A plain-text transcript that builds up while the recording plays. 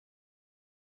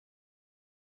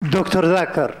Dr.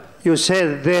 Zakir, you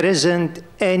said there isn't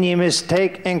any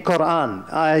mistake in Qur'an.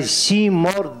 I see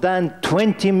more than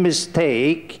 20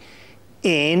 mistakes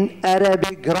in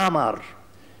Arabic grammar,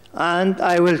 and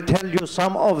I will tell you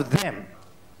some of them.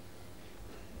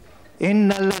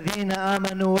 إن الذين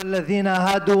آمنوا والذين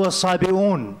هادوا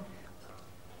والصابئون.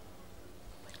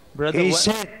 He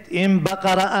said in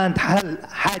Baqarah and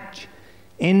Hajj,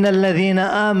 إن الذين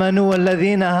آمنوا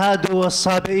والذين هادوا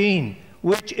والصابئين.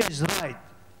 Which is right?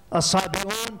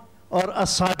 الصابئون or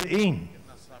الصابئين?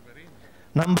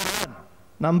 Number one.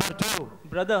 Number two.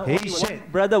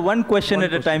 Brother, one question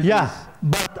at a time, please. Yeah,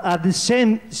 but at the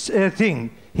same thing,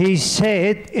 he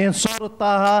said in Surah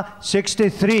Taha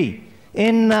 63,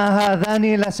 Inna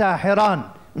hadhani lasahiran.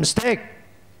 Mistake.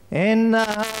 Inna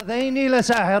hadhaini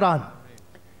lasahiran.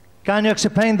 Can you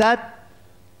explain that?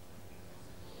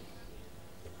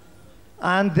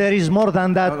 And there is more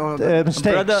than that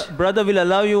mistakes. Brother will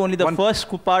allow you only the first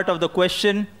part of the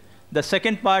question. The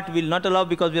second part will not allow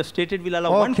because we have stated we'll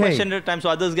allow one question at a time so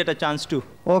others get a chance too.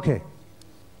 Okay.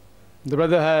 The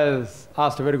brother has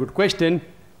asked a very good question.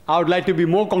 I would like to be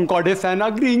more concordant and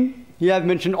agreeing. He has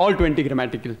mentioned all 20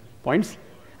 grammatical points.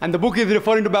 And the book is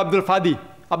referring to Abdul Fadi.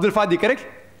 Abdul Fadi, correct?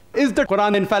 Is the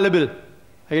Quran infallible?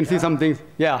 I can see some things.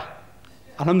 Yeah.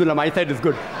 Alhamdulillah, my side is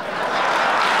good.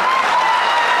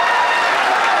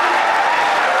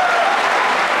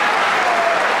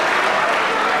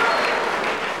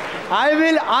 I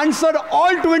will answer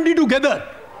all 20 together.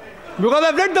 Because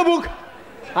I've read the book.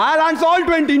 I'll answer all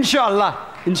 20, inshallah.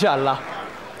 Inshallah.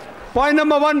 Point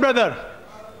number one, brother.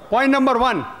 Point number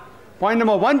one. Point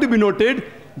number one to be noted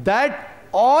that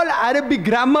all Arabic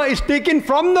grammar is taken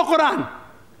from the Quran.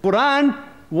 Quran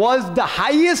was the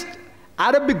highest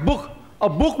Arabic book, a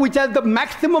book which has the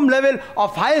maximum level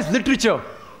of highest literature.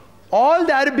 All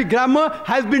the Arabic grammar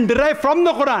has been derived from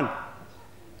the Quran.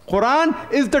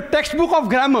 Quran is the textbook of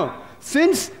grammar.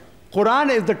 Since Quran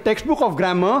is the textbook of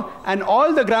grammar and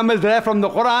all the grammar is derived from the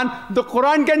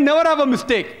Quran can never have a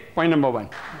mistake. Point number one.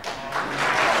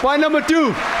 Point number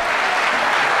two.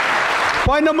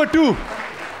 Point number two.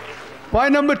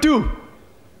 Point number two.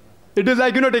 It is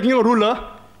like, taking a ruler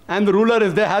and the ruler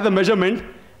is there, has a measurement,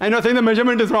 and you're saying the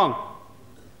measurement is wrong.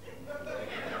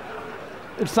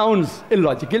 It sounds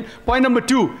illogical. Point number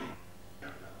two.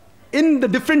 In the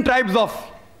different tribes of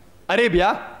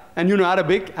Arabia, and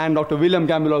Arabic, and Dr. William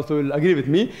Campbell also will agree with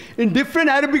me, in different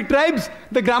Arabic tribes,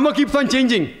 the grammar keeps on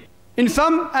changing. In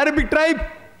some Arabic tribe,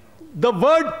 the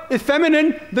word is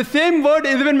feminine, the same word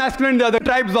is even masculine in the other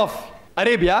tribes of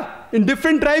Arabia. In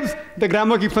different tribes, the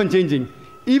grammar keeps on changing.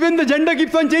 Even the gender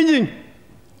keeps on changing.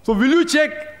 So will you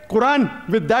check Quran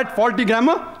with that faulty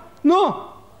grammar?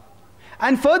 No.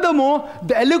 And furthermore,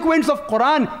 the eloquence of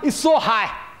Quran is so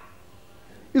high.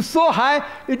 It's so high,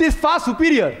 it is far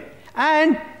superior.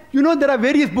 And there are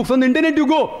various books on the internet. You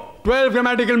go 12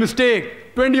 grammatical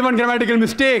mistake, 21 grammatical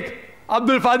mistake,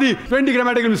 Abdul Fadi 20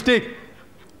 grammatical mistake.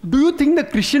 Do you think the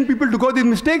Christian people took out these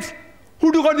mistakes?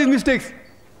 Who took out these mistakes?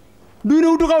 Do you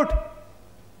know who took out?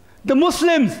 The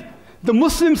Muslims. The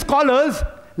Muslim scholars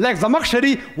like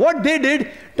Zamakhshari, what they did,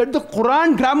 that the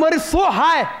Quran grammar is so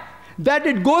high that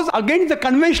it goes against the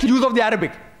conventional use of the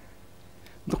Arabic.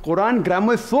 The Quran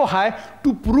grammar is so high,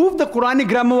 to prove the Quranic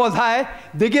grammar was high,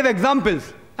 they gave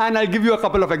examples. And I'll give you a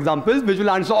couple of examples which will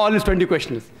answer all his 20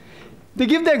 questions. They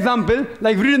give the example,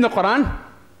 like read in the Quran,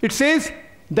 it says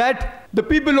that the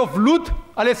people of Lut,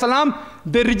 alayhi salam,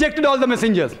 they rejected all the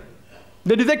messengers.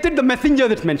 They rejected the messenger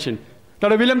that's mentioned.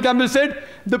 Dr. William Campbell said,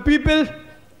 the people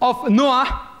of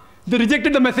Noah, they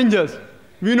rejected the messengers.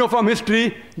 We know from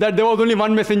history that there was only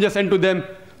one messenger sent to them.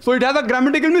 So it has a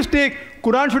grammatical mistake.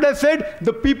 Quran should have said,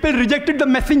 the people rejected the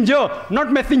messenger,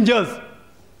 not messengers.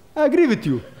 I agree with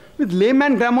you. With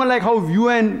layman grammar like how you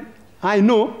and I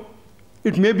know,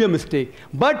 it may be a mistake.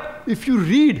 But if you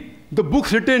read the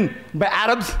books written by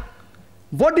Arabs,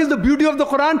 what is the beauty of the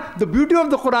Quran? The beauty of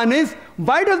the Quran is,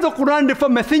 why does the Quran refer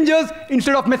messengers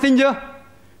instead of messenger?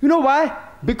 You know why?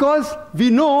 Because we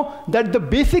know that the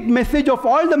basic message of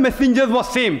all the messengers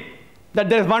was same, that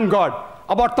there is one God.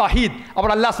 About Tawheed,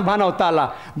 about Allah subhanahu wa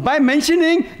ta'ala. By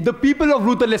mentioning the people of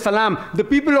Lut alayhi salam, the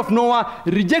people of Noah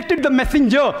rejected the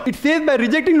messenger. It says by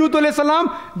rejecting Lut alayhi salam,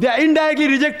 they are indirectly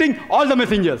rejecting all the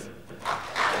messengers.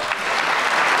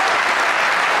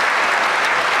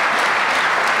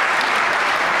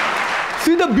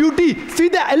 See the beauty, see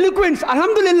the eloquence,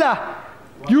 alhamdulillah.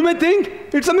 You may think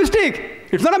it's a mistake.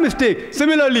 It's not a mistake.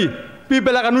 Similarly,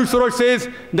 people like Anuj Suraj says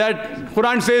that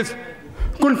Quran says,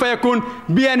 kun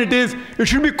fayakun, be and it is. It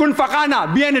should be kun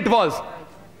fakana, be and it was.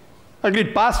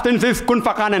 Agreed, past tense is kun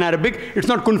fakana in Arabic. It's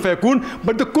not kun fayakun.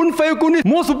 But the kun fayakun is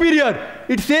more superior.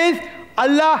 It says,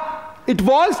 Allah, it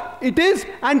was, it is,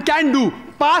 and can do.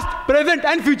 Past, present,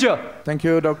 and future. Thank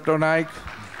you, Dr. Naik.